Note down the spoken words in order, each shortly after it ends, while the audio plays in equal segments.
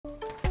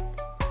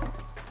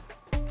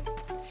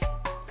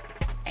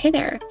Hey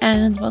there,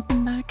 and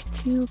welcome back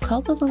to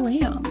Cult of the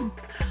Lamb.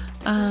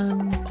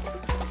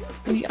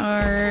 We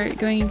are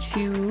going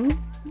to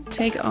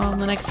take on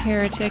the next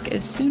heretic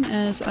as soon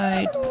as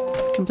I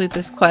complete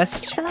this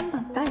quest.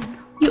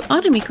 You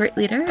honor me, great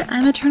leader.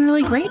 I'm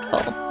eternally grateful.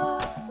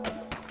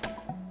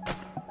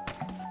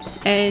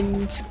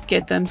 And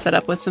get them set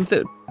up with some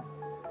food.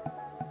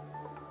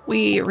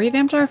 We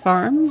revamped our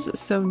farms,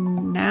 so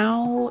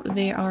now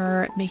they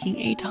are making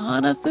a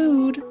ton of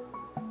food.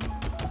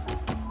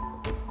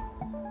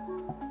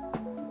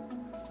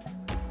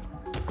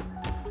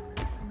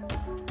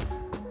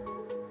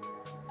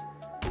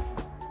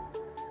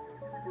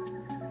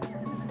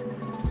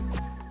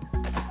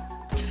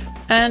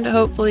 And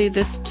hopefully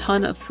this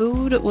ton of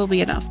food will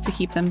be enough to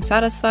keep them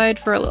satisfied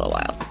for a little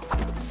while.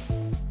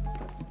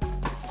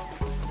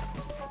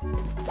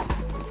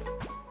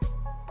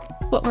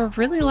 What we're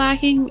really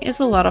lacking is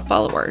a lot of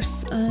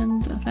followers,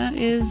 and that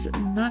is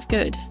not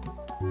good.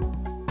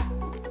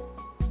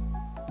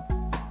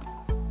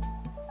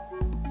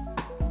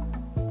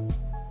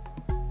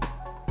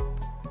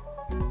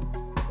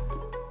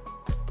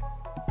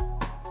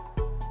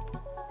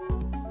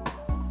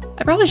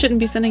 I probably shouldn't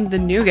be sending the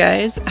new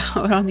guys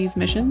out on these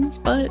missions,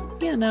 but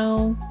you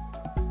know.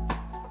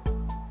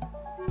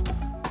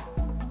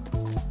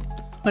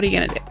 What are you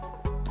gonna do?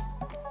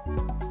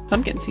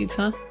 Pumpkin seeds,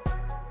 huh?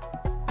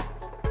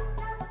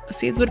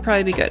 Seeds would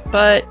probably be good,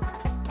 but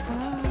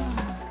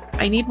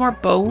I need more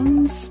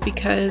bones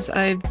because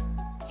I've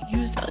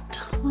used a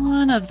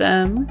ton of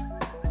them.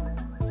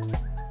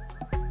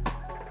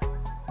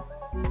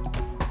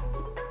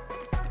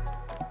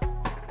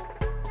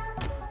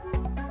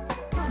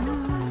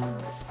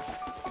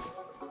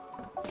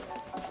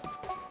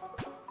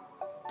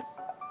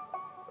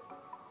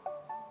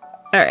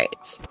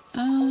 Alright.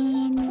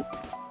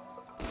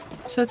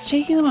 So it's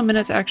taking them a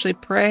minute to actually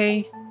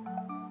pray.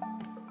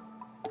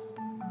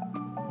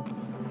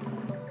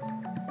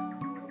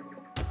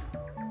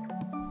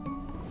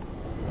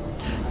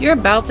 You're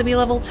about to be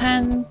level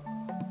 10.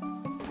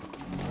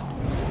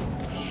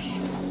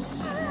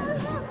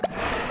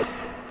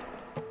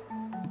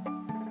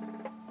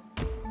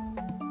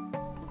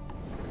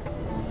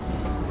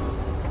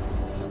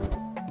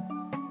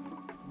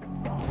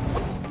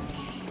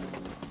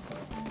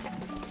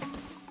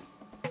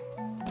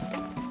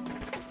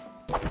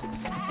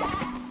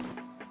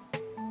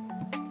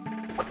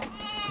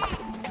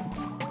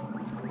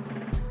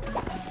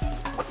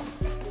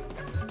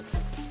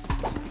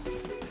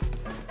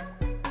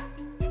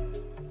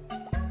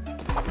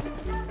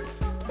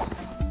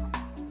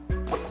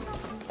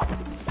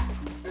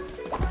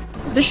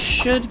 This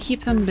should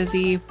keep them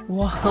busy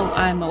while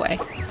I'm away.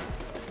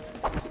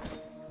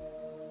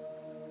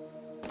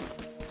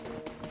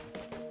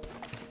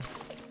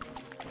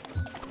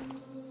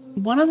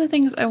 One of the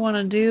things I want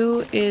to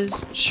do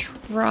is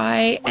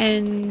try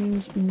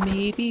and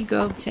maybe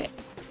go to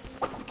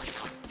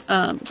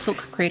Silk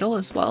Cradle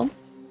as well.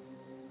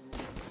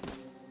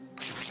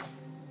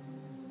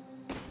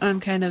 I'm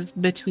kind of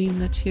between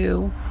the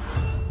two.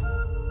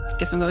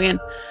 Guess I'm going in.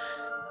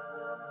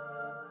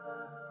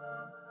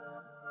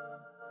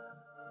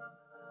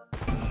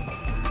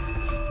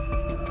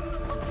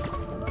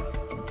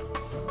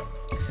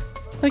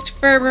 Collect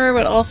fervor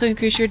would also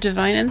increase your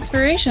divine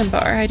inspiration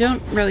bar. I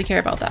don't really care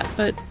about that,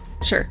 but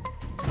sure.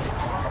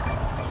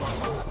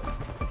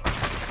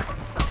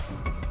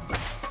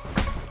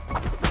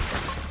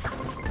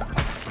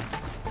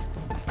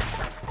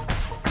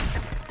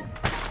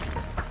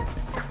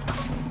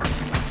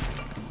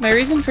 My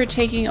reason for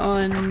taking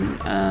on,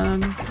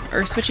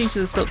 or switching to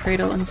the Silk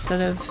Cradle instead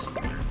of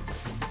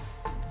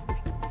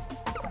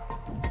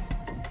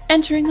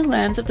entering the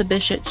lands of the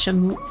Bishop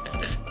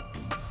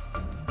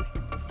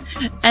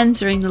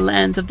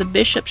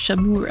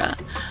Shamura,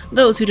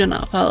 those who do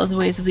not follow the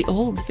ways of the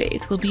old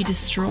faith will be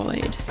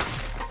destroyed.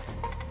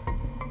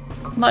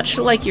 Much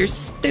like your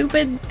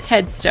stupid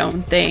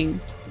headstone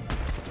thing.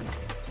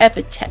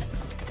 Epitaph.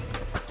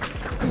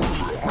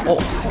 Oh,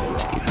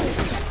 jeez.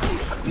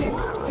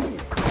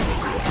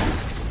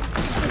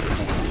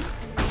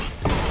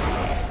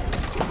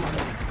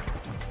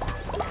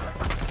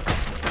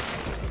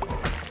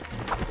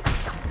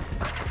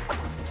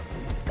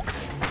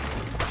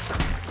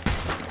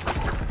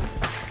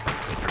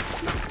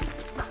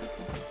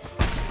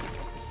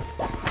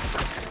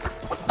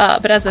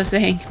 But as I was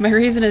saying, my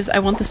reason is I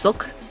want the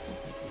silk.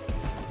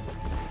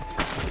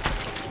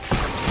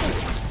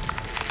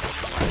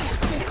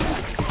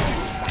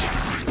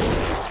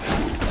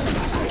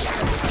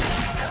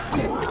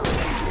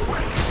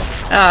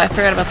 I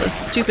forgot about those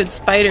stupid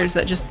spiders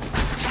that just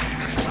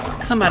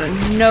come out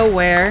of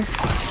nowhere.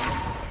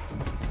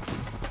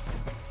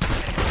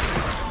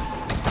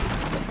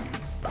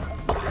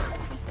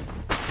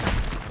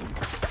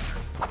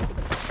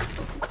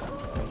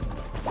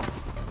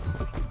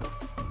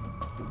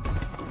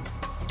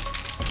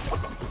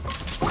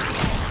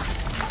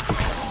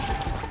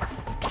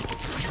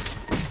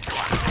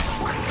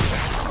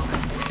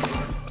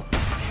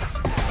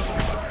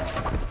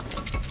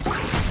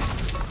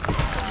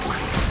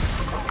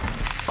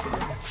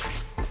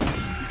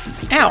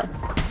 Ow.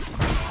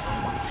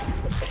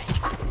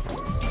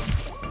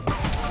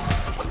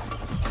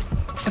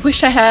 I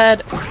wish I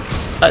had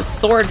a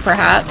sword,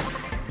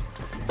 perhaps.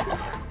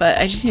 But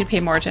I just need to pay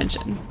more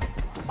attention.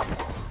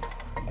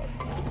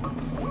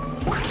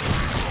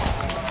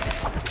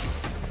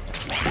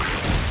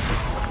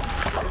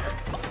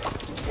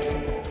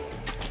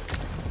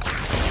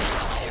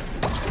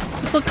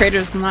 This little crater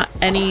is not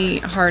any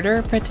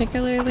harder,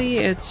 particularly.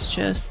 It's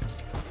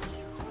just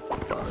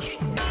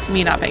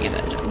me not paying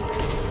attention.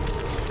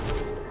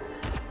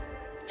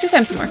 2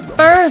 times more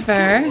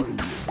fervor.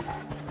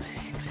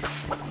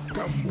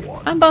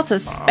 I'm about to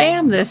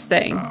spam this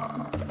thing.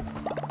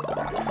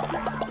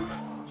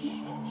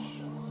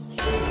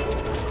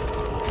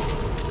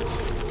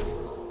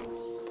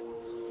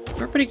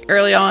 We're pretty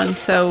early on,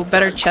 so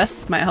better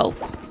chests might help.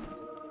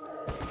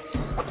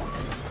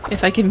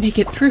 If I can make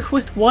it through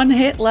with 1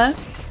 hit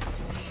left.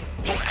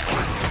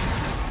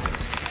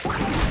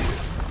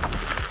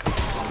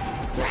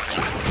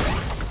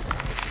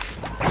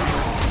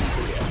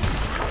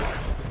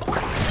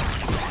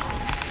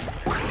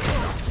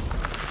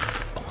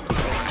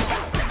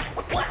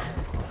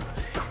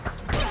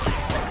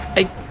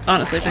 I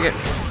honestly forget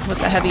what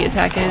the heavy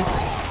attack is.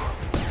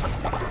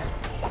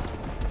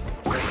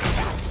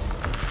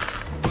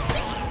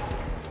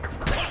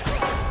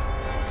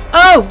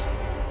 Oh!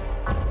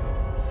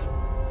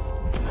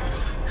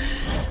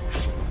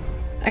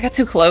 I got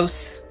too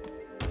close.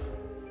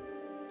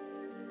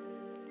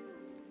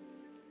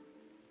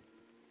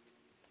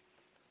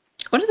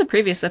 One of the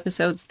previous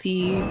episodes,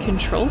 the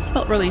controls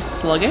felt really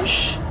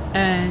sluggish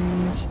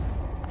and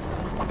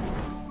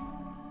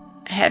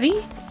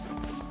heavy.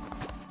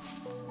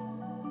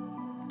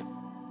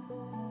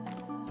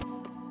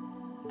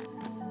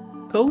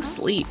 Go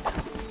sleep.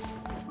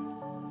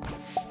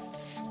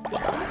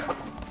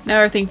 Now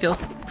everything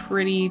feels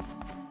pretty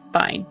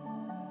fine.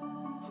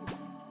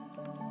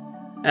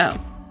 Oh.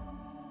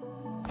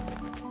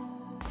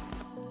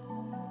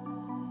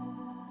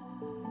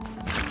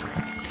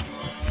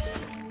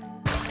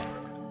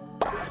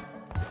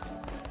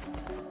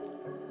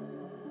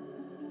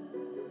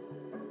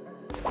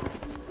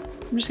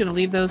 I'm just gonna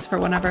leave those for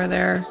whenever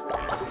they're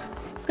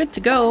good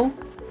to go.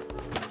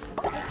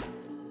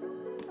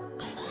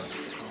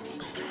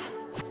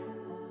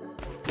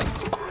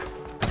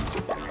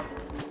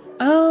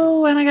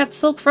 Oh, and I got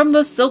silk from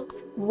the silk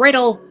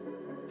riddle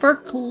for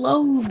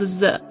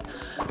clothes.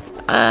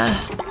 I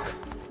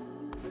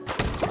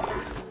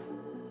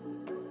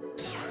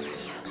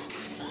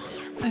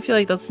feel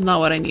like that's not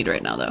what I need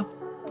right now, though.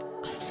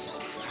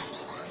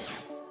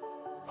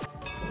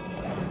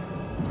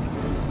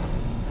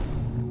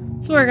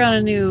 Let's work on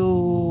a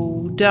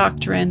new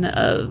doctrine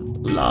of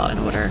law and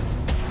order.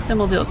 Then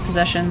we'll deal with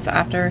possessions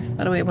after.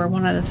 By the way, we're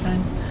 1 at a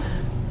time.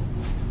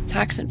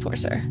 Tax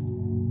enforcer.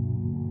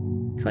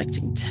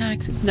 Collecting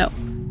taxes. No.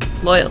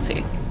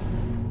 Loyalty.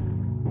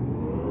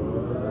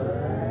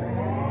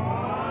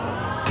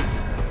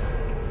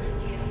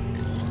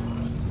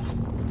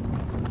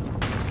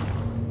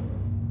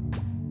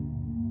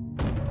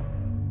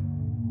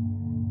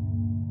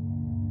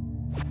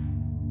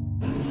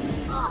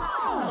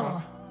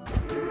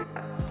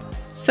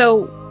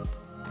 So,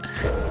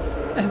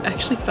 I'm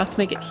actually about to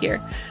make it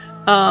here.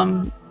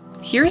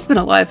 Here's been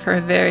alive for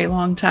a very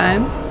long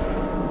time.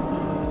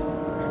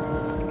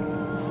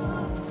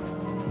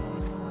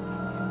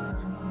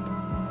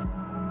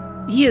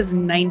 He is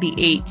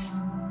 98.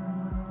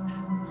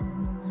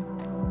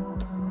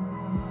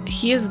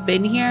 He has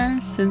been here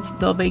since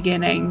the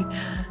beginning,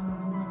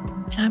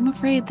 and I'm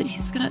afraid that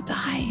he's gonna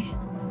die.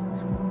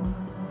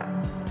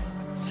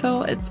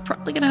 So it's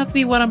probably gonna have to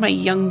be one of my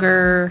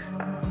younger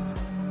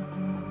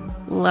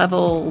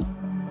level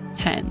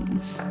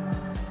 10s.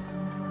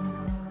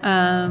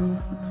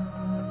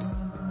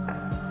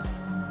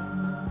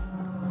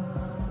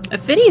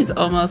 Fiddy's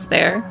almost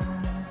there.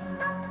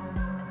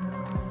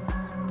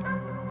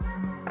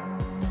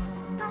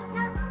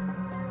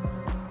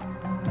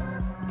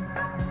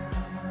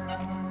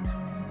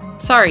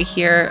 Sorry,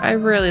 here. I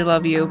really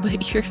love you,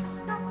 but you're...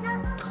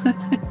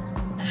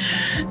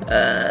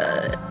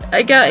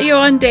 I got you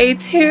on day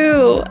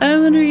 2.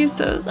 I'm gonna be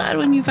so sad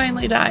when you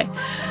finally die.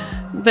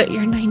 But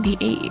you're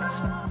 98.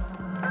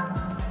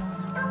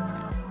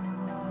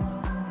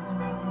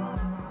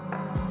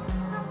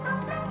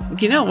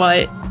 You know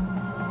what?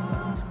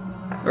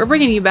 We're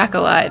bringing you back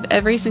alive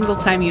every single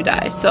time you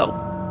die, so...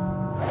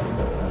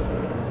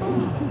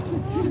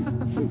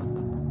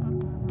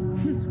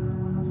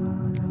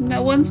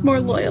 No one's more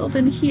loyal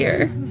than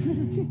here.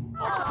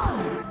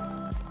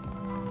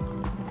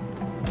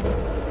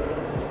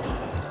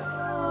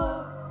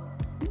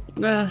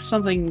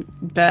 Something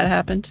bad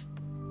happened.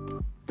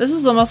 This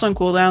is almost on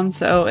cooldown,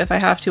 so if I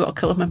have to, I'll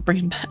kill him and bring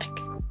him back.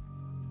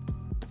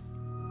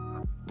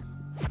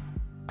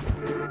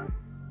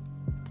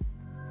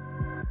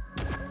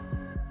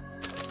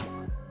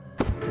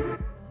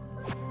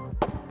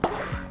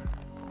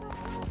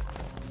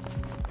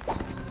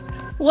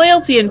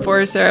 Loyalty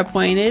enforcer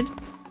appointed.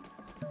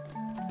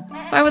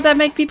 Why would that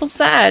make people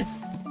sad?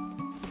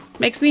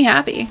 Makes me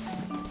happy.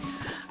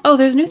 Oh,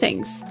 there's new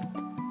things.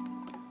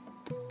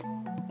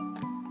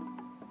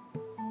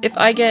 If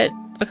I get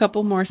a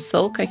couple more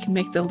silk, I can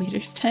make the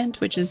leader's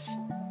tent, which is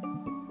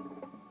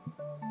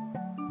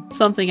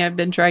something I've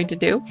been trying to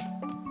do.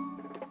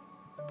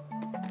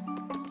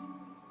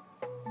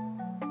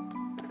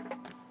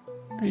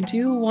 I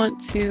do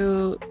want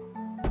to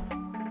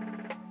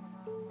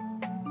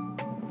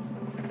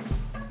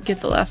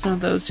get the last one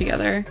of those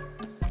together.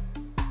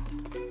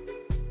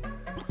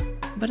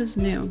 What is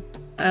new?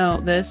 Oh,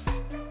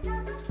 this.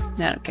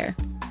 I don't care.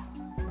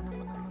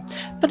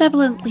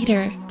 Benevolent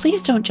leader,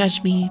 please don't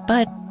judge me,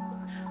 but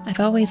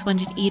I've always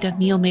wanted to eat a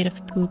meal made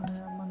of poop.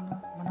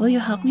 Will you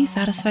help me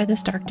satisfy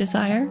this dark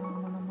desire?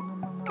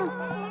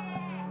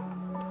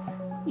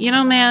 You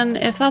know, man,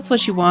 if that's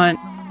what you want,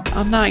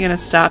 I'm not gonna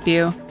stop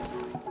you.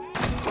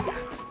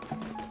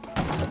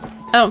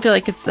 I don't feel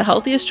like it's the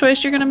healthiest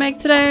choice you're gonna make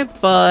today,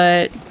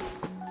 but...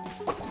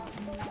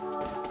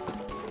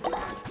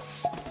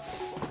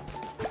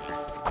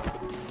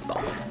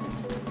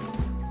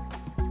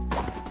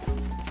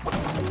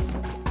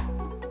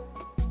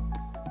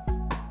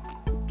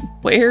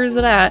 where is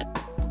it at?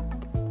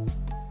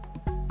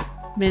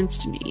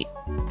 Minced meat.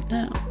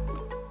 No.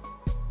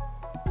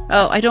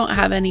 Oh, I don't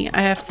have any.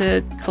 I have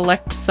to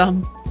collect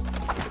some.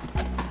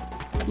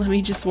 Let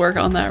me just work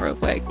on that real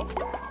quick.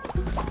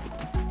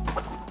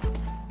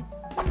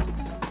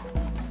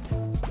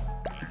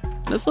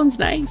 This one's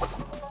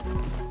nice.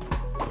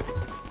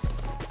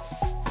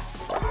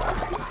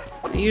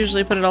 I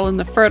usually put it all in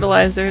the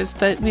fertilizers,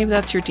 but maybe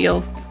that's your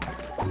deal.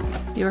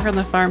 You work on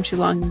the farm too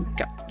long and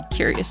got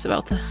curious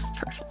about the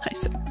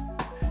fertilizer.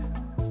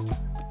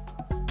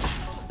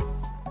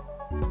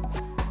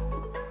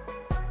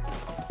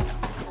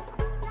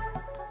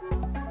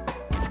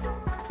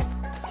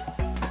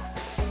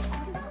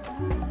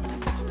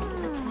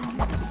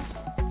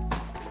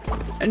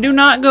 And do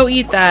not go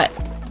eat that.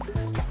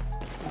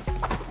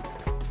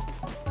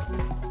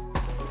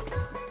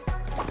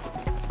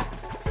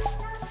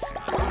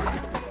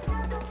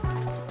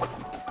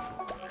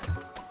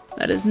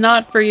 That is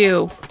not for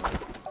you.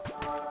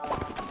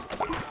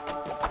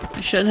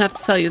 I shouldn't have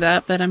to tell you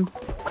that, but I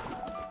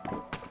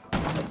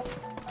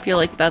feel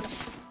like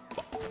that's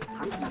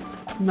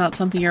not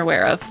something you're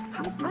aware of.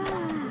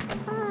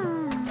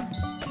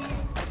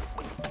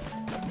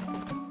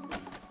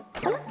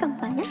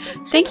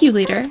 Thank you,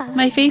 leader.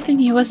 My faith in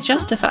you was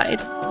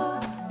justified.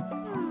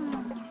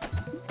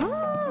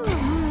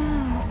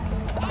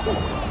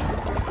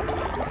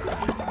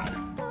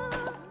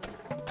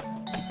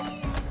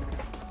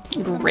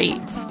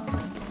 Great.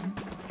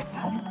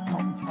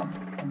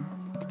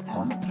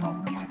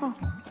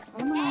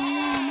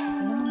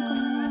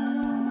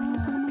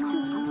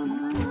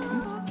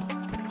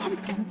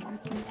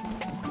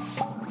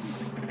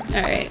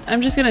 Alright,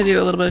 I'm just gonna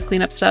do a little bit of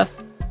cleanup stuff.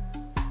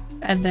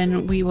 And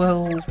then we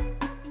will...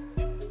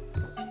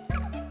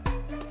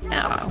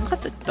 oh,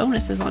 lots of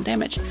bonuses on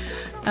damage.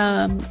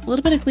 A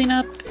little bit of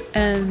cleanup,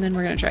 and then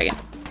we're gonna try again.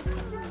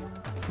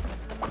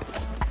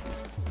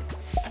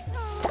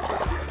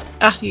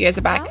 Ah, you guys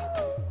are back.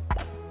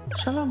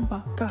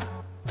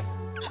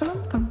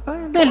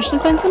 Managed to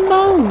find some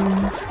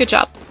bones. Good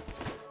job.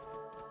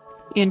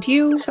 And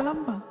you.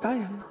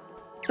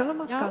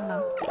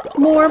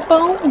 More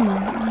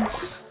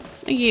bones.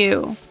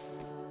 You.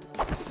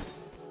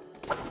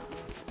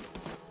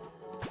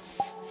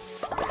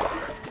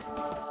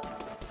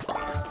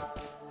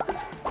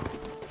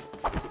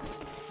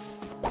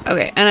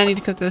 Okay, and I need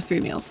to cook those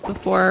 3 meals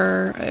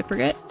before I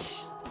forget.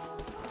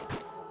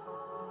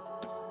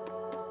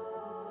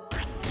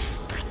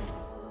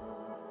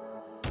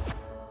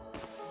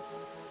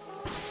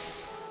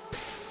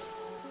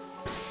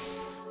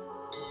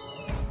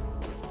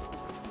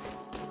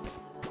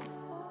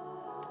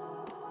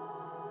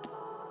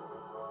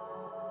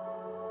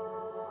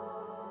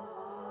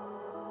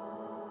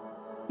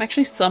 I'm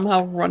actually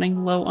somehow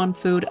running low on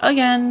food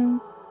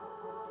again.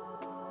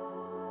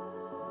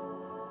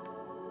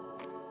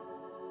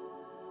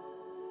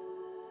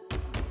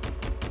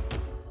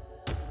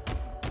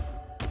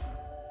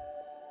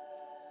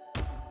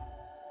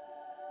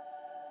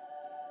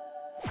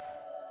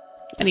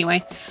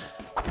 Anyway,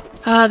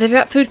 they've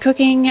got food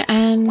cooking,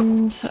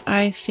 and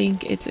I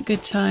think it's a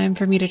good time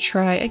for me to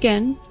try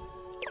again.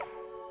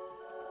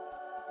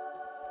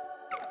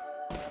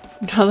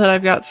 Now that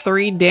I've got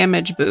 3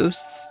 damage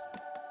boosts.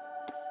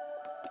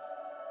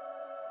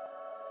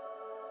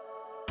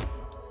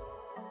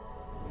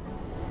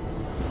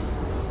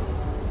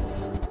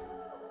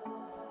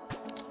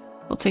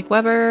 We'll take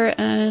Weber,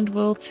 and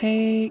we'll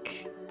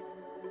take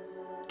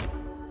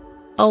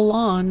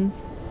Alon.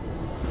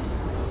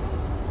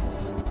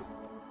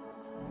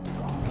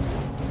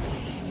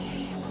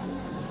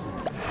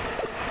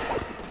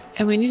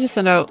 And we need to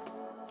send out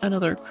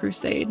another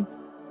crusade.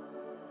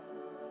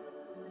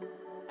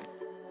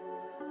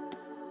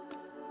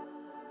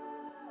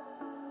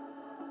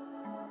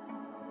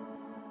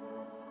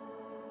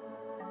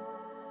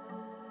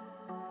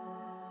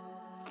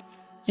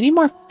 I need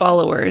more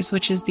followers,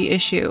 which is the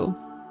issue.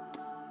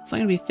 It's not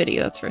gonna be Fitty,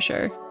 that's for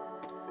sure.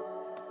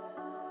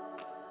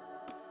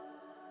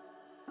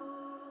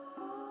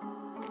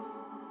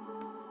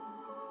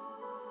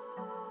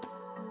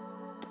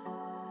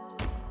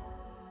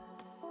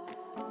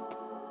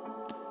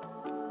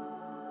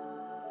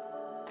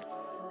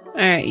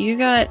 Alright, you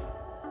got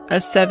a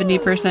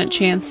 70%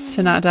 chance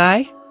to not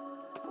die.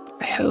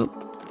 I hope.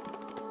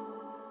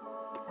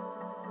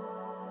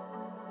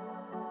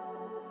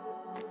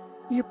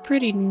 You're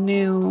pretty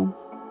new.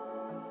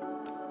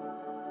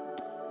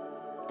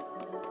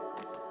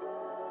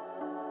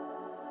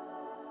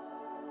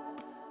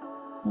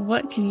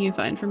 What can you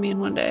find for me in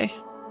one day?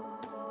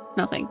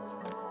 Nothing.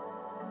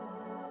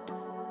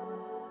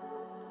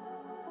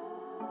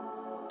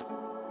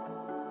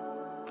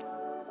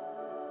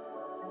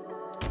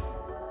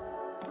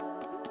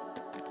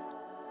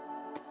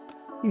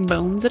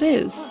 Bones it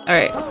is.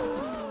 Alright.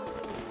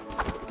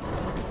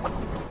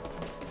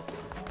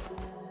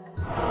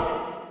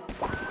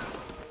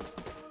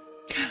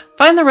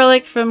 Find the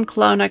relic from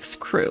Clownek's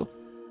clue.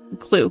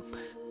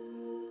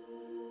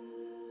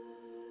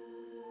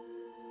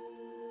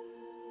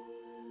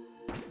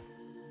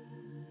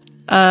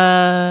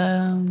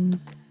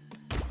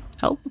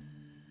 Help?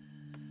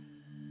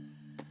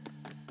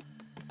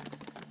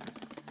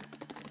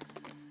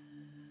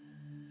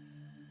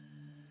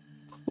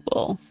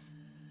 Cool.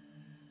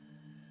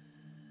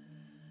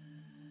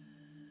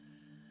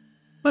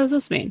 What does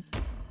this mean?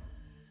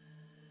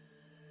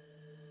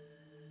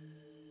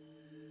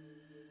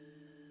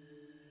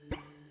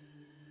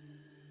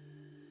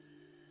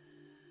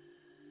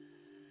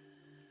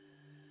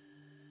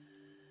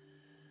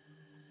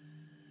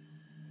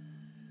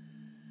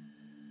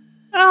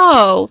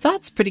 Oh,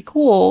 that's pretty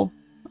cool.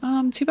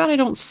 Too bad I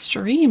don't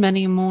stream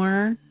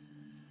anymore.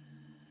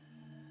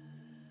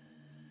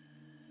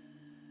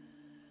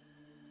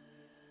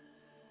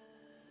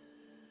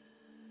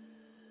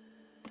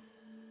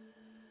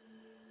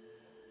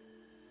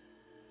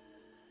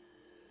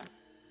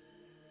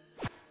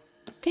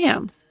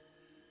 Damn.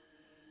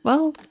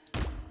 Well...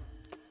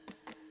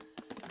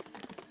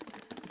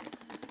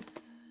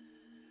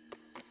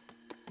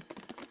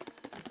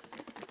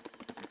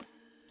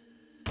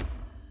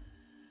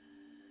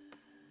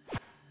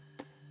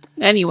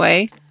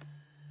 Anyway.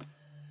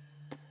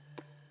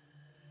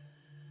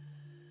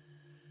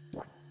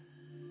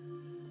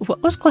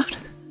 What was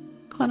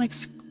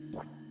Clownek's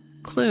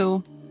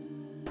clue?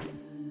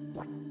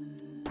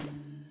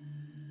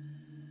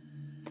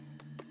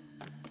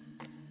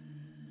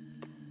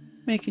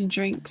 Making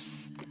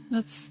drinks.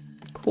 That's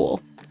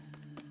cool.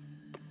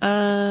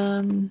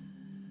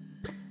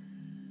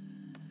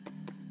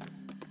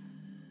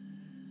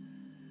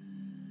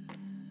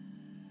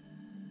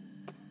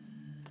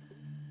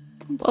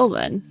 Well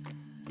then.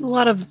 A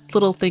lot of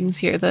little things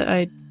here that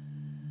I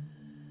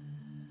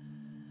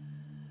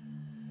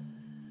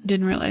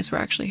didn't realize were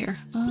actually here.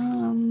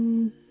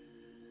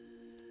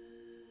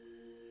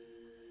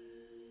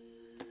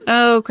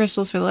 Oh,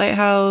 crystals for the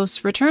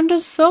lighthouse. Return to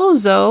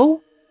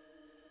Sozo.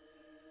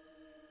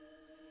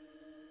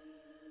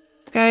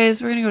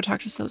 Guys, we're gonna go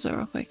talk to Sozo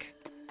real quick.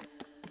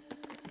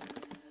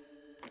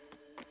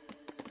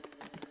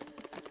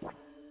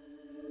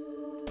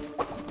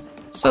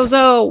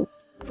 Sozo!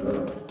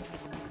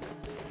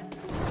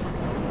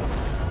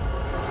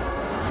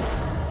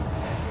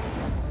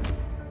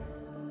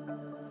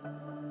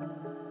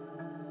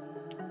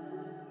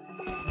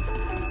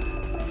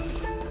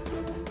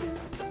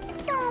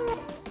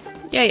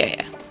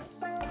 Yeah.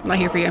 I'm not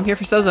here for you. I'm here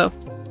for Sozo.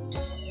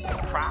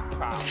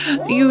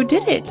 You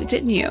did it,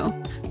 didn't you?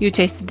 You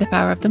tasted the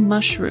power of the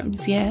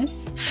mushrooms,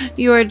 yes?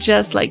 You are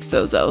just like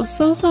Sozo.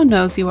 Sozo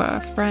knows you are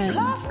a friend.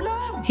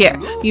 Here,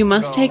 you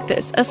must take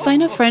this, a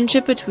sign of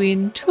friendship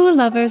between two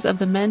lovers of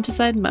the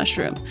Menticide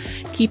mushroom.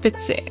 Keep it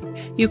safe.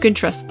 You can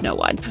trust no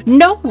one.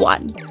 No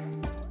one!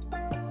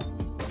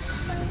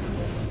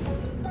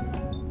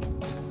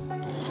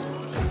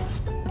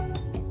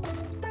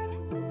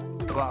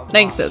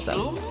 Thanks,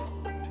 Sozo.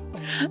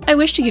 I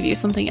wish to give you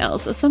something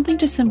else, something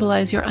to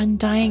symbolize your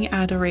undying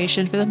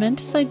adoration for the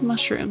Menticide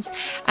mushrooms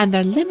and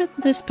their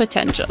limitless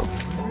potential.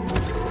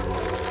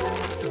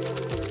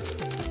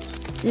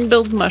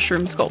 Build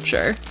mushroom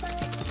sculpture.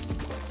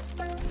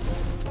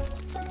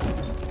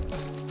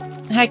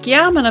 Heck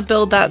yeah, I'm gonna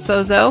build that,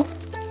 Sozo.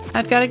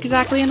 I've got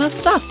exactly enough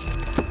stuff.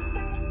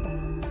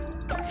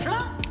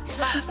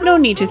 No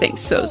need to thank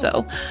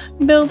Sozo.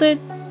 Build it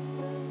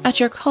at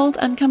your cult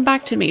and come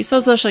back to me.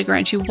 Sozo shall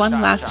grant you one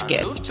last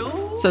gift.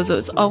 Sozo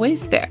is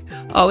always fair,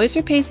 always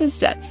repays his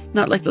debts,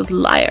 not like those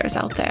liars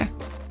out there.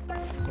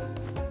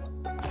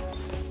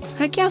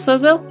 Heck yeah,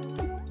 Sozo.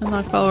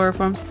 Unlock follower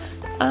forms.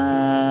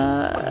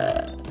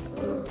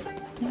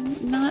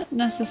 Not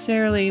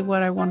necessarily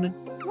what I wanted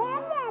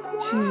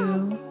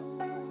to.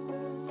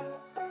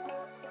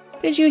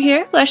 Did you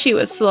hear? Leshy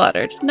was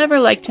slaughtered. Never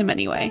liked him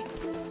anyway.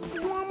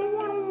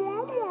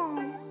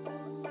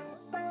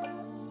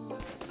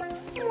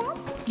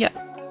 Yep.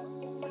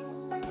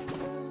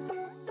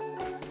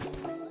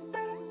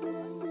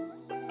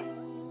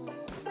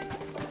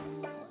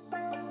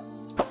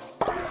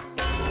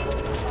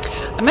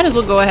 I might as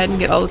well go ahead and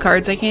get all the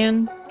cards I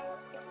can.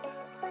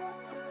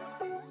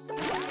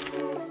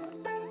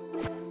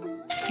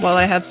 While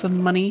I have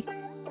some money.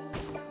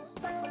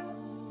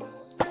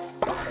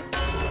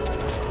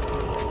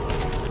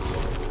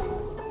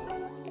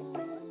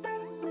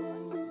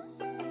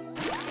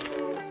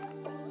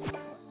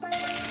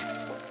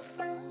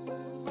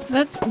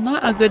 That's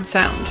not a good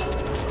sound.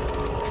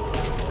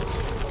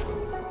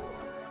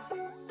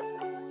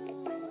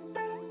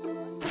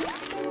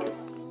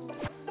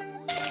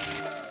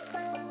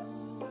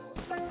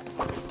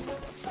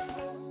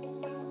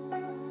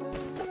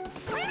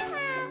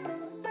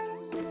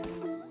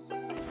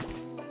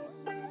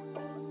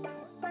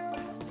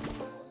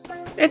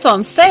 It's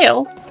on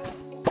sale!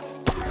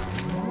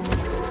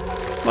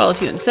 Well,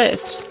 if you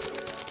insist.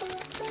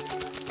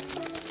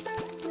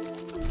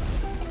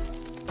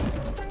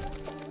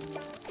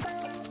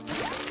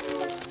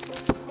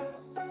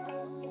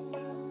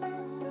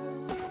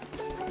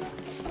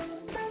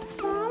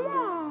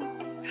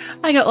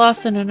 I got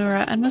lost in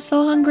Anura and was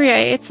so hungry I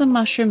ate some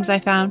mushrooms I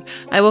found.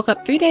 I woke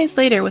up 3 days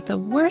later with the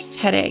worst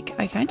headache.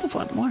 I kind of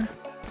want more.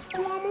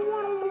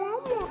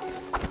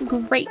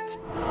 Great.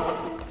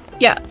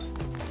 Yeah.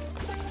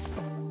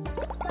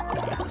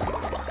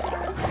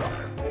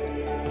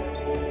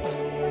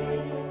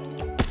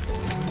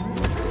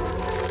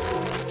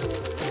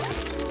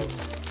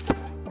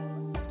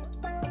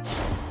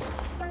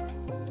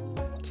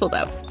 Sold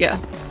out. Yeah.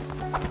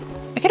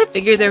 I kind of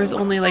figured there was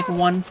only like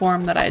one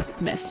form that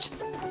I'd missed.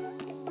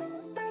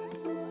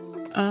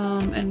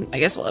 And I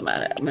guess while I'm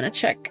at it, I'm gonna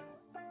check.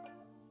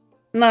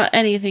 Not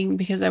anything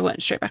because I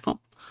went straight back home.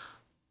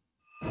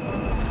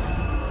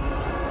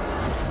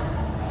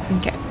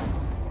 Okay.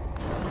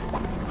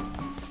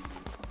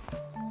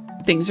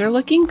 Things are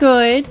looking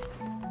good.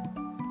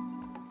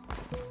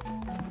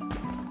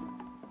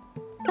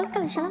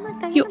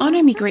 You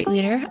honor me, great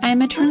leader. I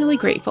am eternally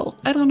grateful.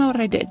 I don't know what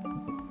I did,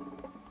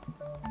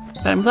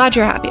 but I'm glad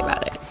you're happy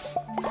about it.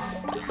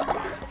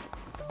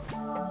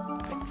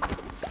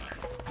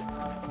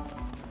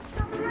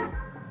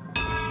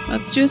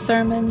 Let's do a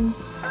sermon.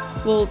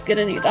 We'll get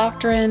a new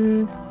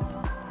doctrine.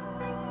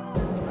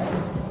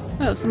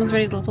 Oh, someone's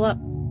ready to level up.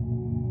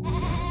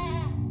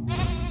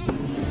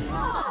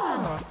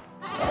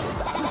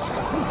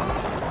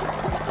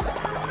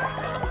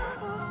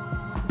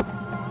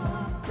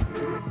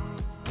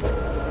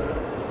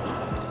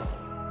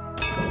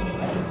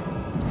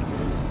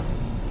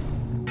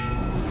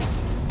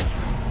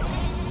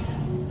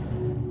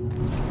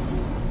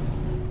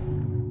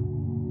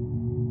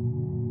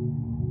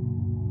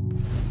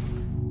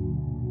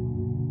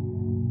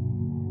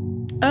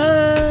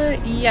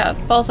 Yeah,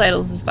 false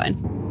idols is fine.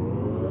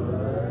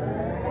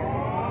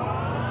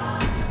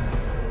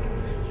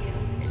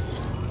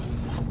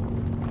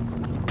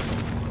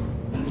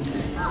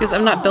 Because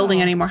I'm not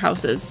building any more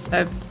houses.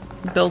 I've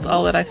built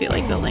all that I feel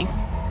like building.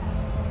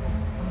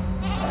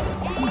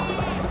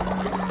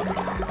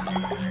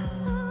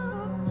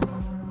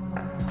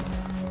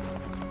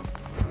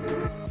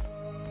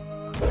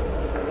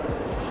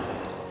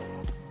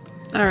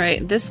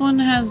 Alright, this one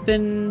has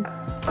been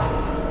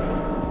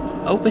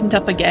opened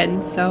up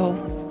again, so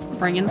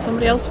bringing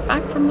somebody else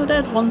back from the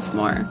dead once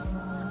more.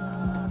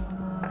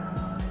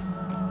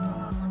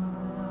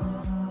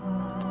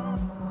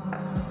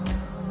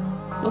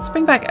 Let's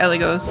bring back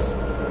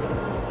Eligos.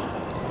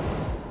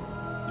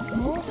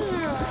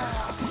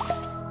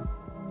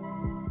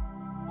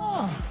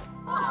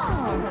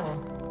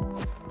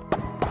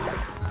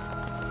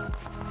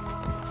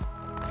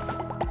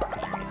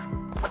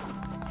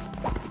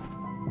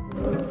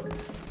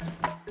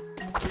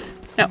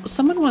 Now,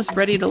 someone was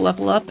ready to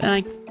level up, and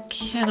I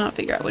cannot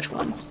figure out which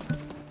one.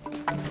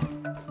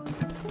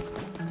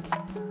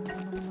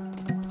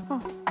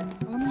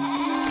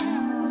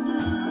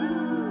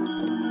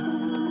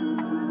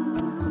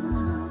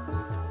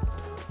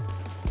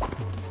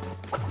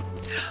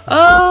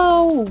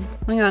 Oh!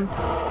 Hang on.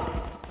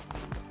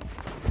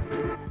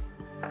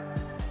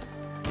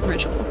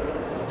 Ritual.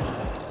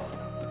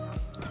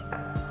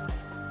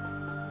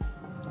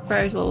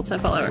 Requires level 10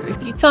 follower.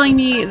 Are you telling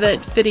me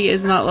that Fiddy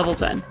is not level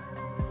 10?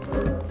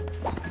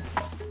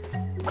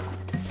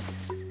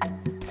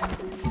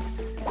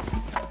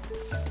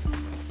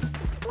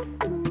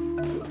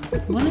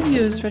 One of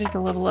you is ready to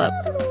level up.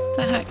 What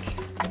the heck?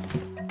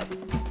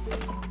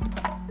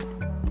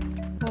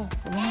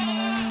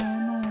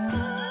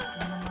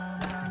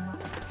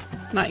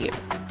 Not you.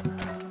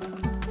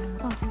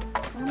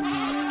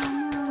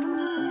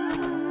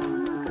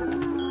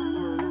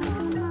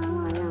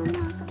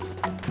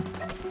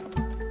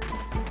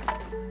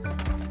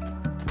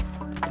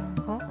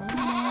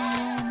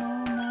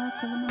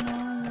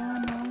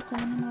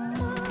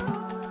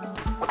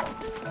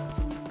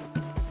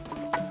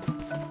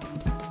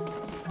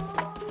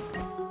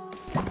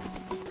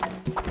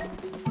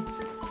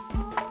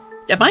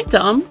 Am I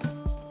dumb?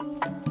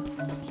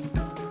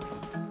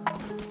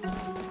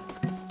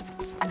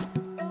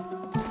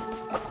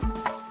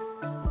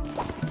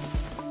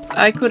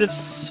 I could have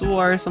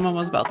swore someone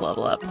was about to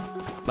level up,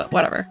 but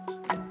whatever.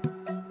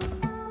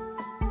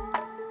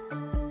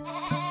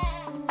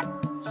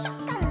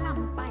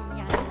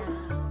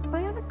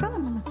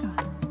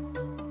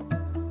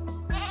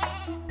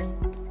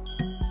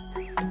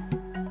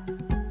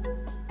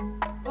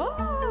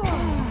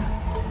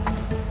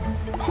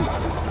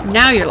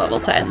 Now you're level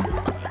 10.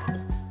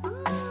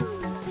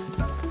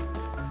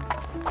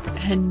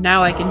 And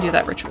now I can do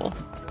that ritual.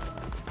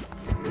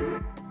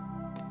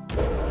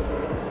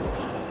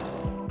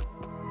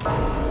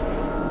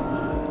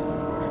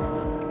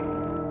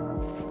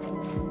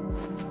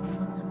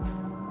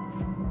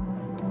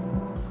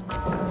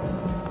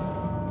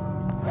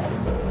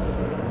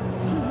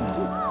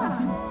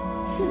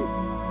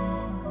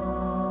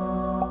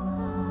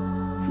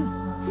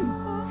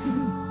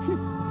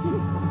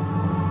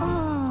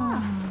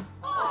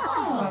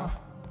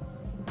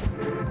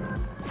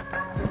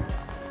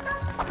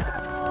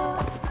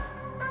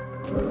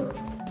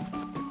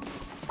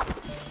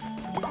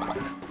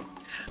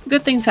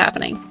 Good things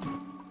happening.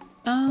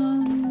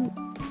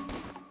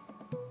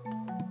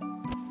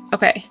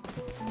 Okay.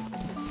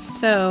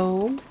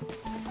 So,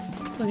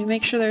 let me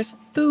make sure there's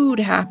food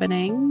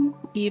happening,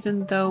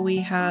 even though we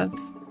have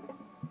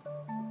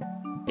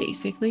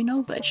basically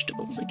no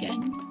vegetables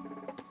again.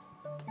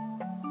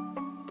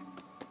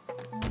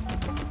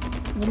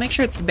 We'll make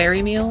sure it's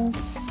berry meals,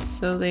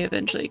 so they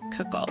eventually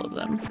cook all of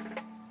them.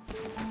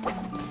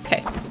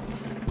 Okay.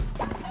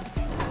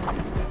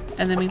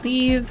 And then we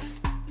leave.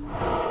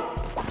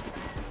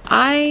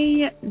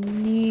 I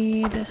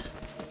need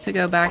to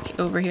go back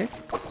over here.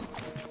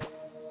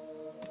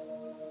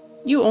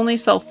 You only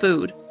sell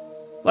food.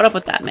 What up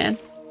with that, man?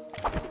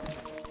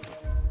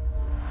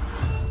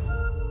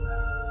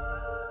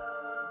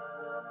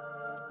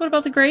 What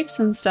about the grapes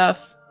and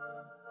stuff?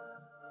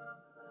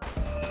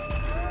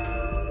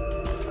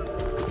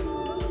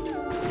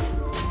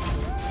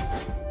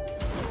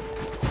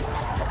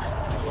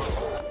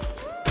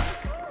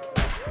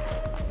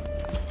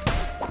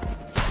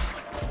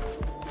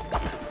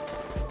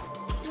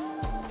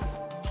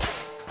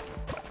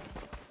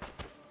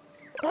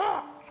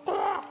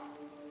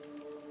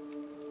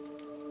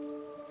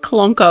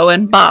 Clunko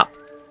and Bop.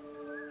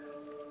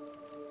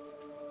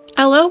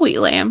 Hello, wee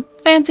lamb.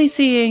 Fancy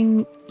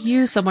seeing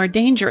you somewhere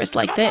dangerous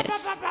like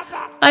this.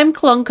 I'm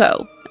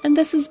Clunko, and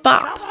this is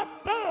Bop.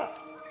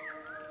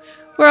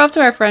 We're off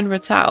to our friend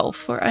Ratau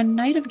for a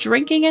night of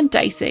drinking and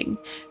dicing.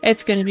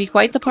 It's going to be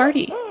quite the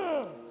party.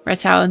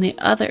 Ratau and the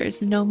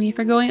others know me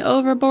for going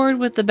overboard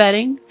with the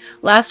betting.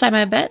 Last time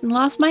I bet and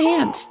lost my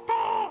hand.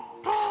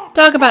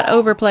 Talk about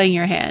overplaying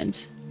your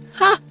hand.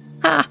 Ha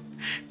ha.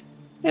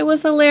 It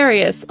was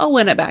hilarious. I'll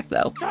win it back,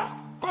 though.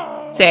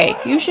 Say,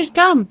 you should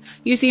come.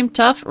 You seem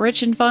tough,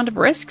 rich, and fond of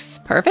risks.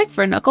 Perfect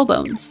for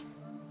knucklebones.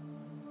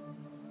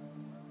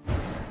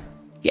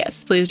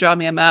 Yes, please draw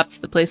me a map to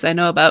the place I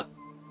know about.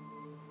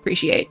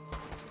 Appreciate.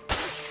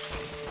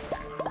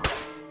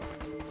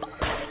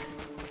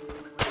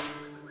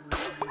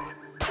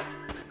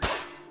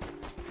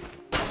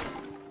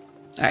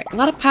 Alright, a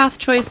lot of path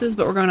choices,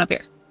 but we're going up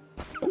here.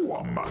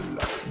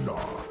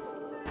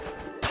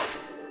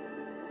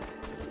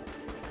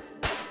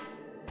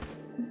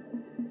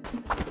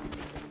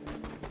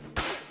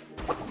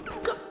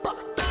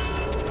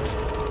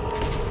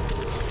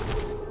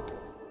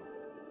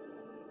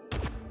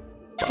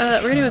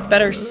 We're gonna do with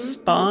better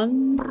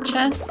spawn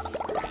chests?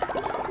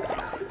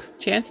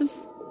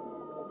 Chances?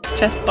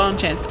 Chest spawn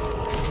chances.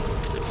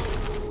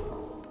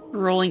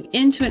 Rolling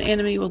into an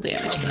enemy will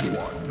damage them.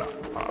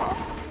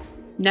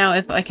 Now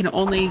if I can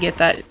only get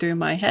that through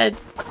my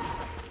head,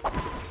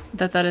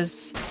 that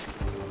is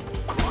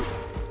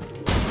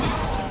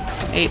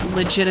a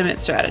legitimate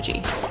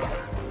strategy.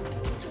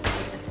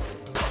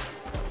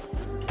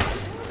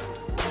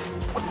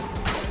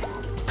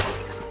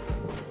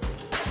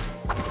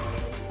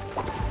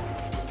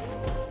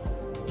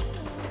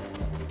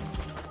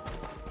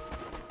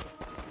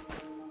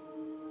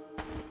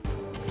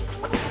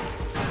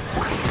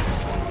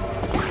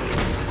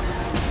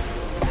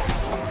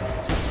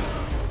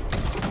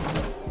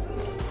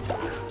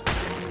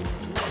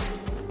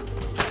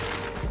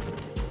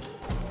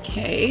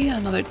 Okay,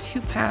 another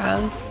 2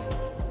 paths.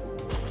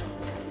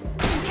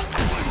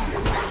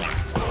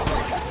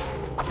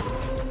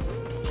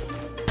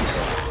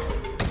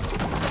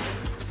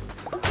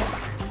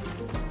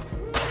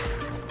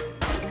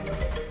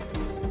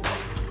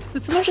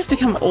 Did someone just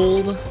become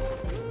old?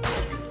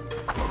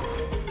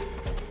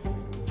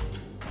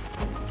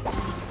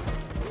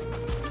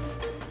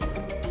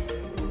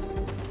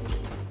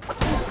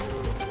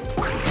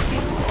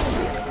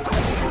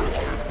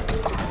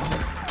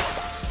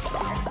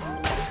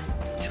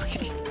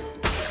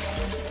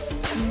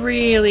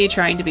 Really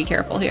trying to be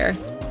careful here.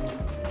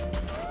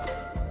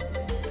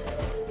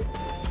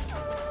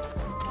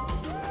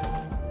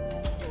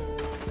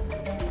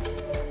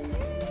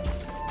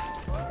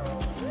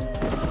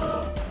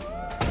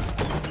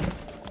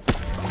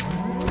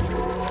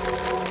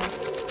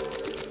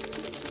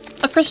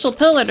 A crystal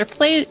pillar to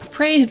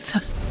praise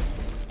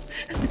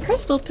a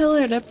crystal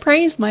pillar to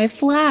praise my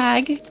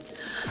flag.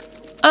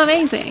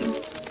 Amazing.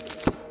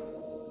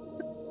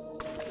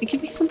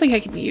 Give me something I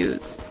can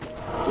use,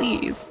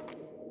 please.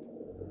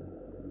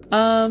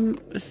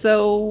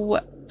 So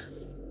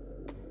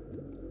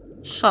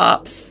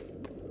Hops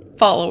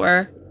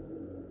follower.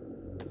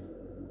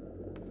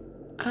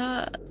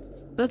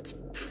 That's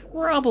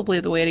probably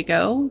the way to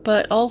go,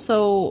 but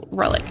also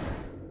relic.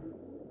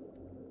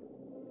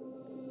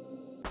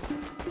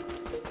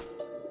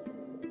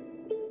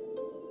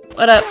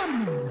 What up,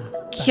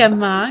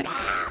 Kiamak?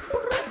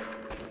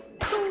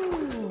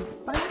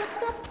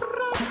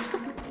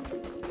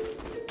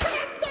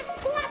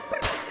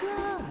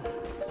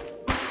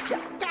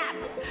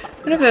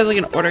 I wonder if there's like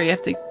an order you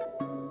have to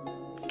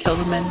kill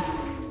them in.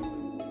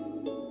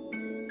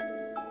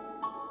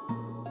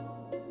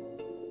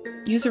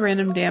 Use a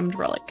random damned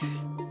relic.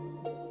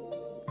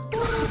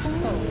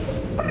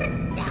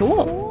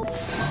 Cool.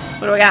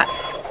 What do I got?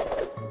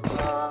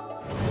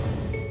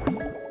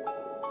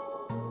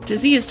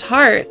 Diseased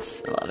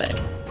hearts. I love it.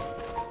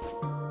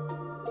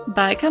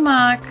 Bye,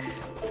 Kamak.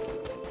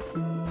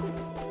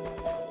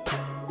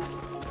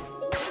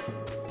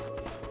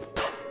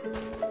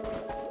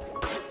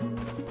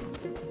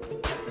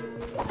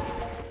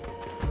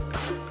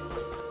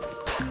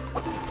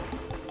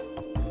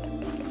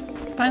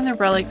 Find the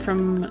relic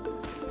from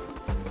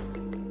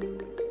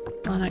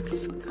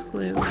Onyx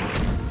Clue.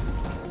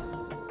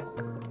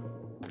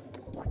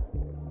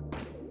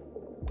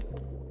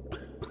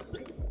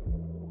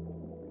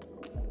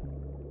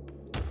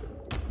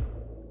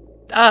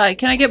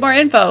 Can I get more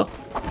info?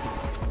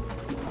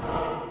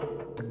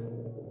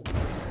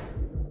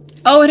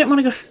 Oh, I didn't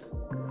want to go.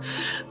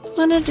 I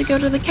wanted to go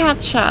to the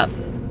cat shop.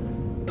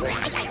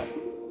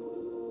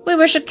 We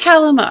worship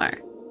Calamar,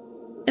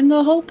 in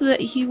the hope that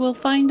he will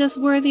find us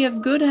worthy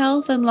of good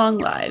health and long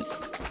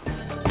lives.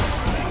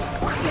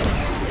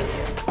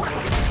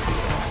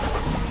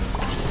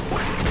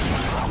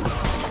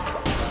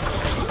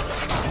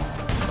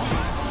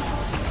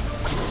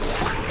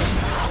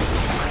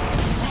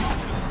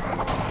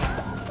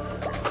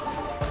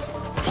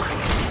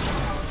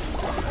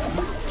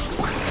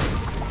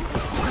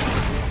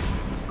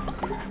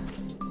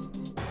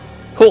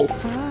 Cool.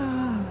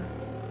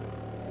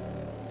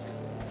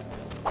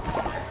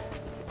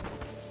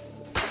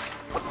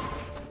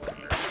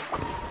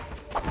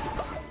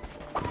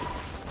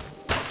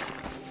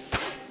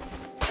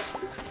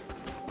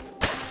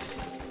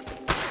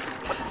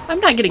 I'm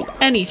not getting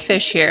any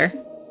fish here.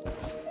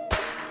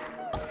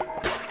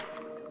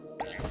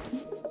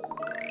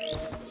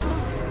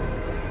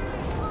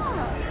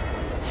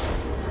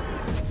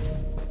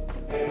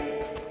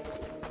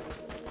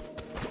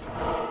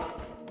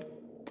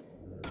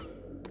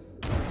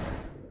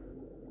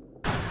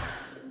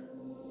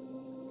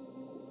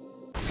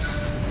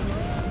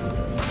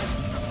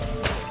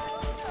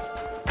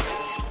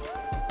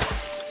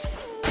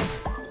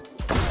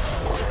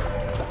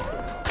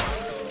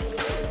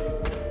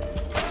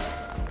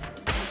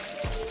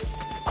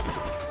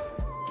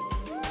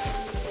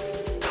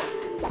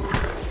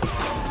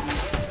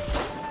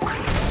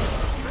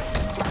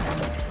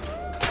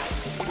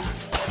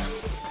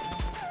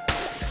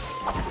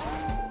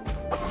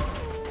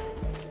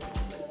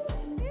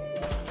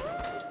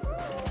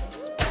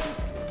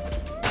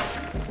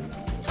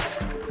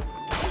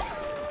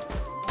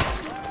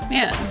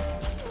 Man,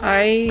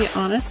 I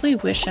honestly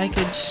wish I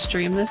could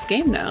stream this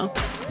game now.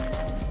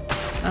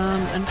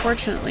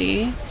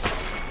 Unfortunately,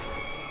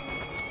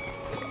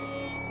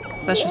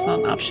 that's just not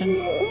an option.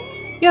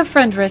 Your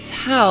friend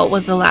Ritz-Hau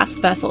was the last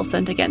vessel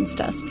sent against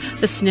us,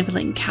 the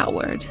sniveling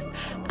coward.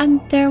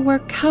 And there were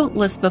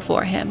countless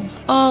before him,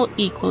 all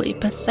equally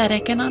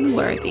pathetic and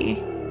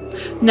unworthy.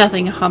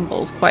 Nothing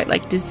humbles quite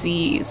like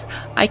disease.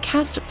 I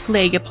cast a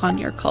plague upon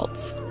your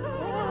cult.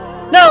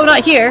 No,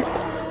 not here!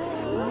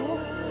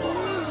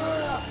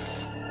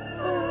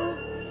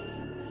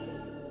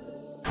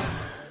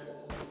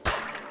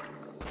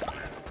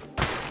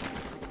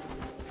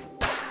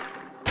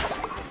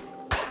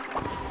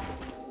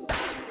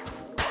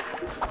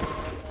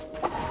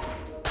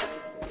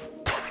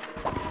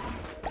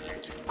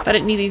 If I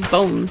didn't need these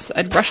bones,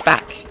 I'd rush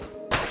back.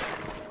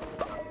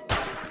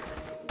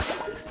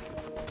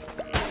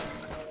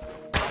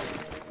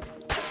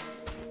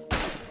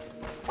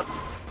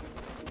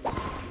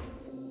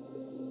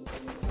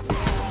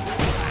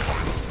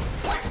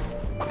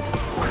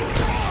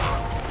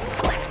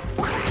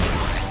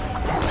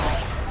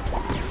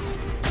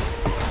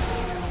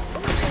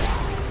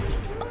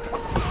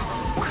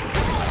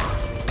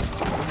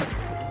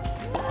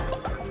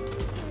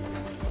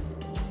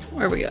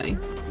 Where are we going?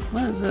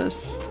 What is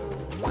this?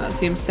 That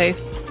seems safe.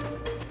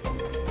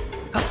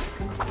 Oh.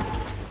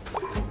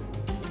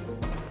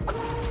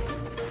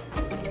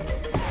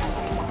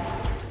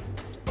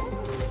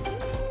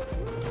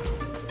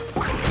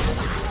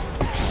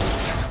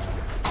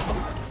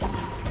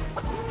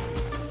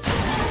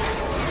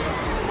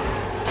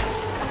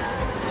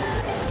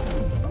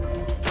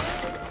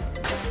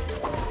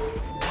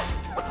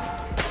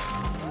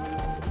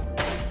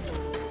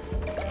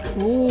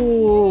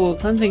 Ooh,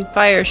 cleansing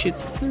fire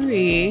shoots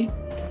 3.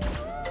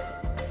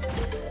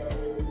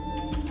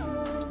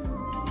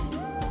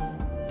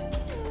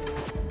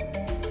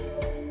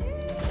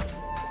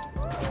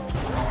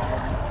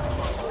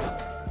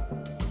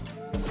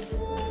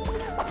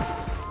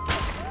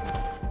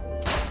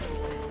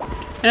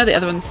 I know the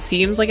other one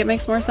seems like it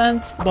makes more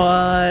sense,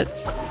 but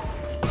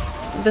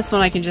this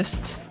one I can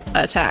just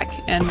attack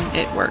and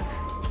it work.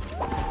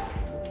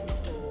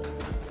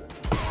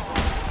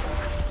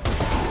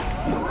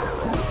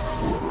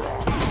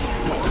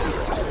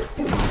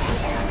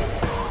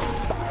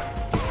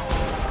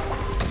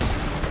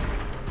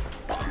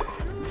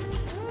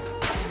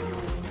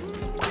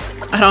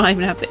 I don't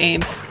even have to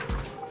aim.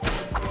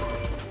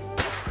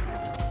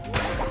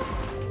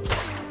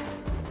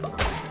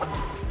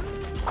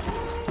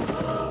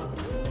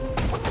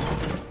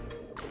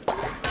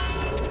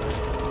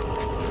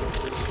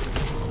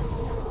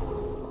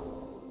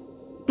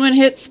 When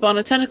hit, spawn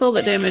a tentacle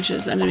that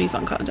damages enemies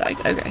on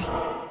contact. Okay.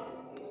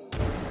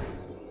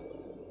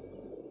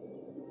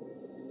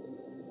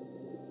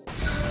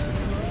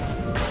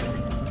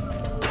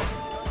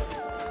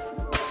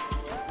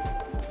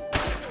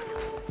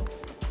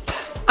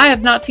 I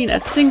have not seen a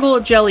single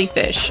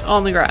jellyfish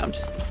on the ground.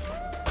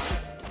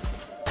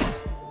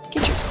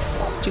 Get your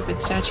stupid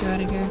statue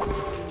out of here.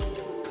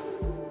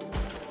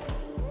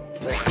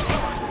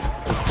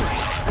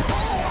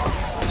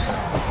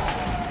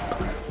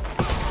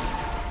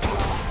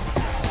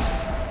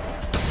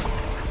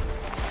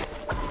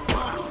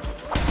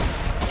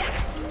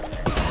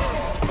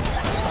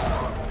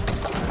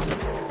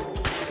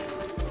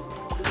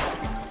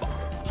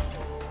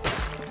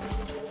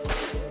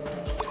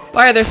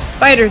 Why are there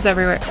spiders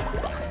everywhere?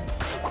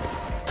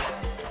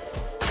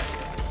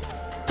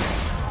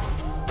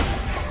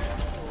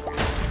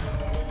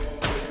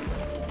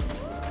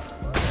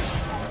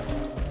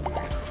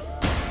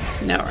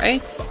 No,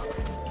 right?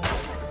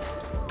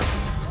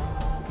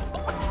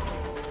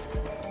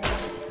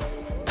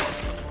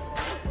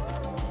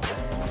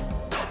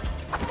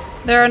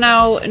 There are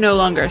now no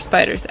longer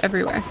spiders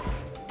everywhere.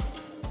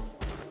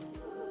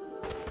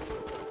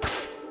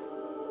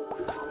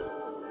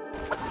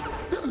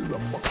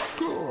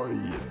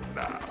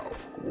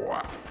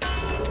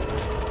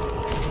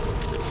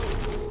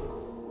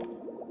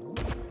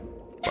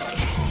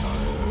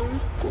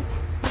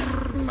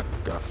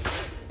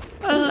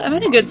 I'm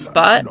in a good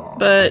spot,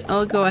 but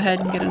I'll go ahead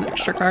and get an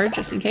extra card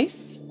just in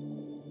case.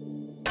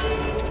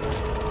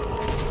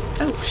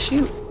 Oh,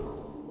 shoot.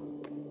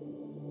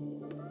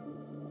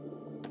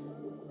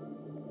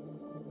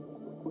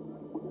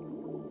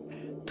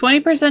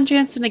 %20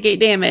 chance to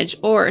negate damage,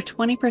 or a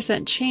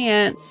 20%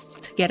 chance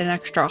to get an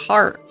extra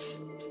heart.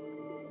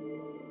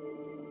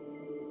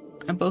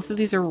 And both of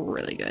these are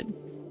really good.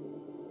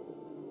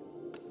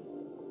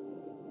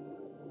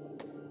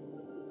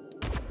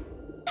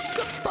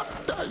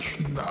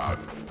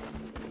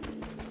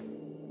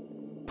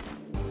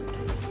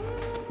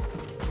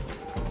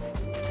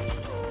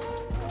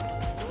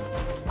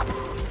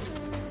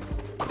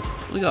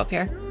 We go up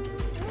here.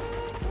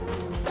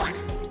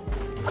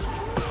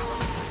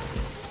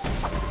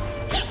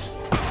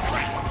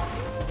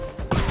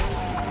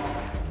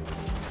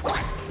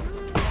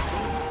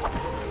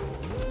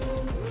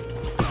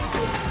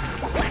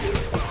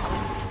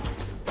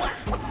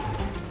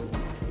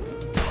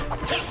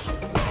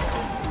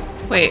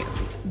 Wait.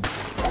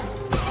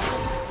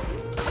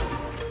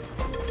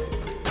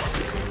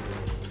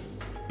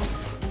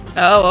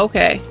 Oh,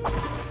 okay.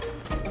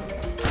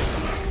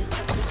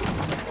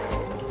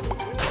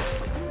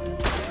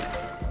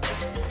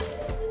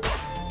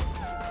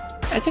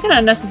 I took an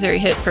unnecessary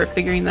hit for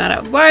figuring that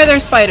out. Why are there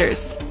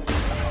spiders?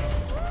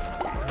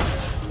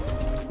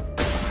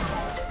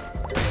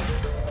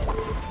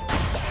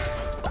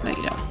 No,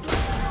 you don't.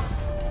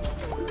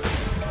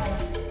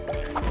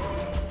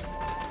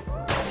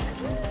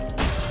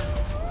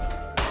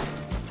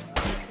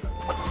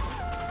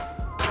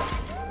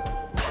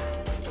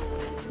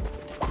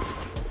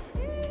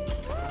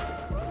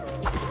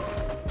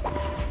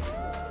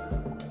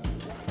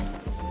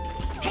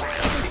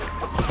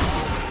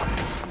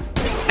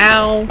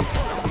 Ow.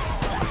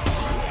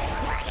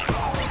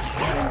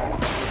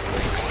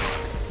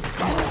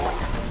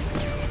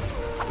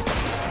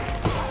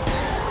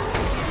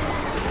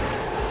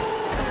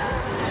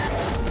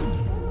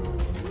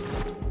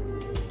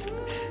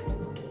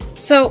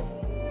 So,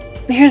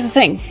 here's the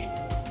thing.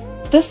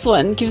 This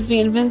one gives me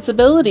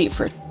invincibility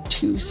for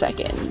 2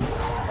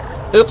 seconds.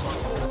 Oops.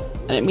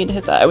 I didn't mean to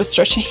hit that. I was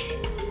stretching.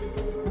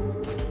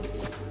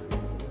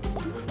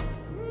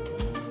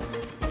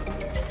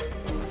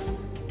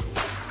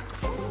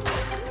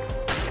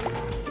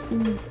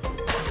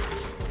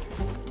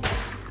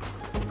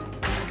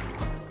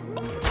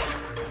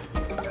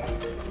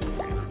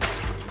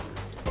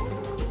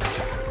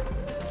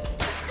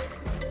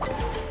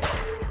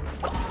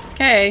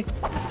 Okay.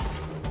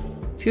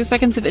 2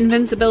 seconds of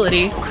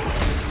invincibility.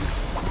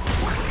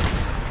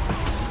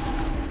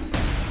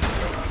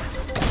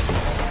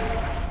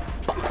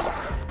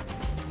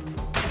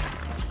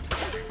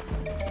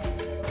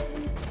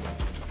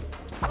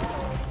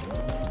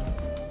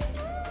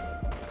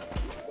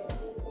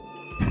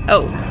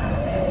 Oh.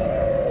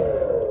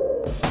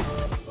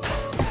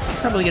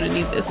 Probably gonna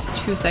need this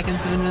 2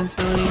 seconds of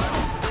invincibility.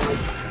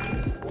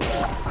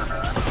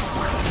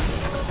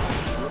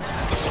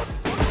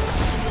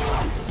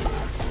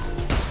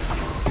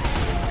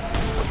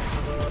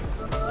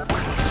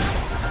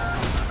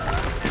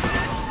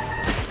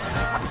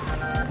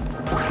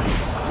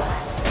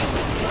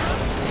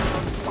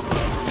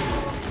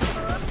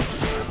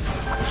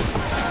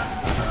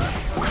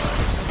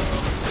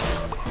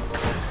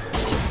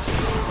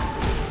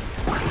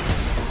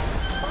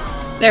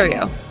 There we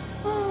go.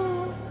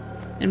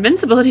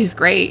 Invincibility is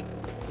great.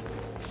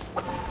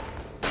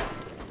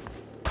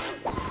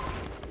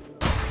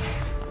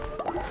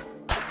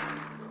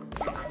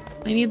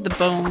 I need the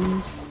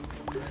bones.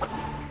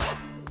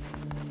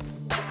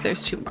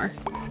 There's 2 more.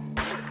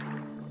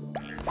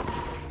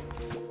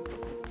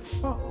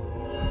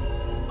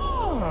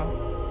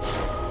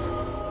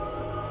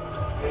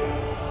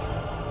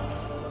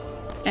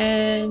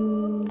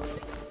 And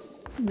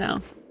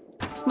no.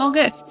 Small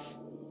gifts.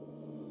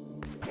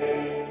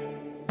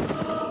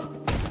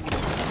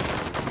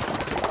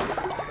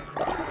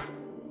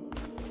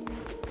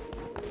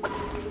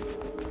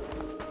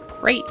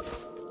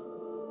 Great.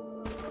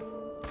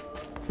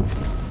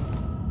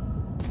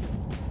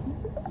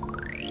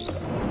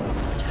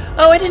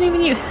 Oh, I didn't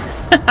even use...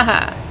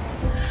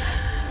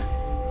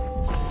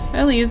 I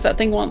only used that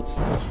thing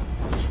once.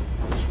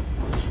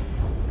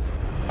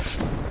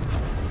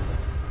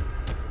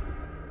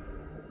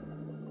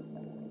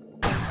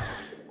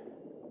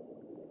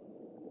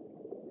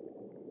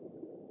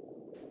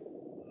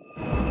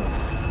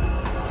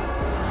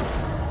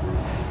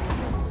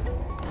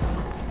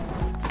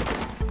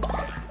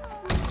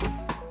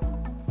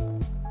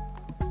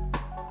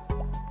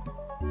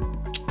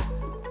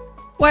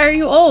 Why are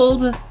you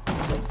old?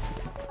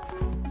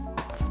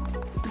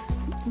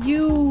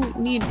 You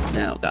need...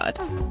 Oh, God.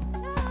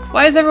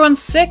 Why is everyone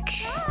sick?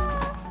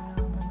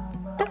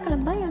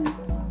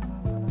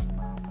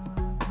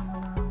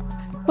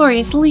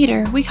 Glorious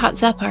leader, we caught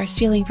Zepar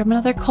stealing from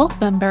another cult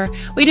member.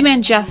 We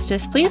demand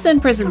justice. Please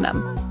imprison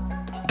them.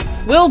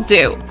 Will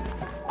do.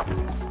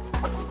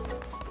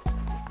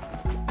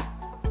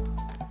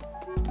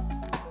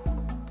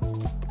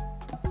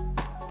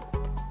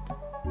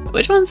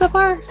 Which one's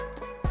Zepar?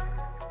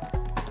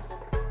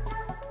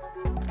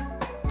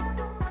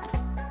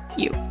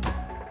 You.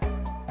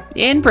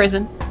 In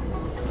prison.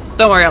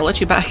 Don't worry, I'll let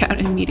you back out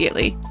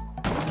immediately.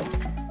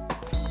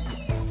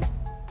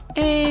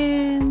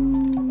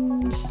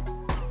 And...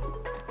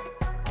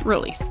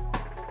 release.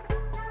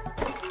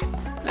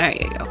 There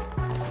you go.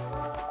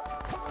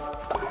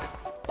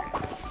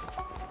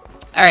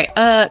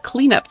 Alright,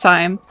 cleanup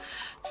time.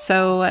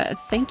 So,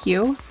 thank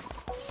you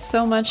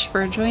so much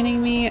for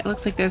joining me. It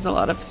looks like there's a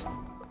lot of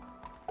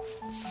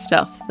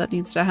stuff that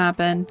needs to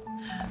happen.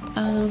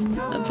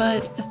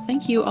 But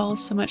thank you all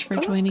so much for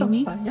joining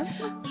me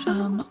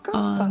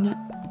on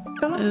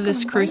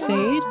this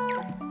crusade.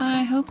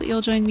 I hope that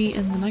you'll join me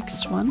in the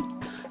next one.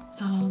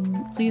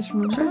 Please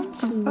remember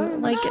to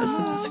like,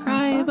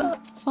 subscribe,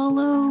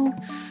 follow,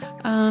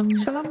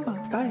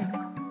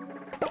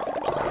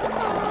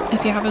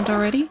 if you haven't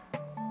already.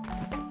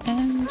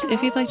 And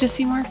if you'd like to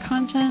see more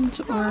content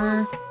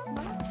or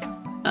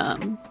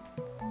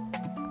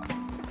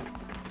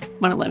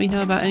want to let me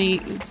know about any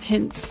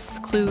hints,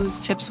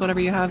 clues, tips, whatever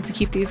you have to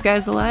keep these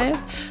guys alive,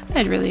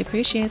 I'd really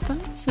appreciate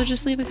that. So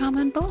just leave a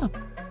comment below.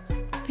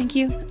 Thank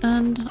you,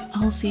 and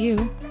I'll see you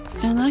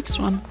in the next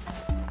one.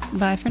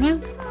 Bye for now.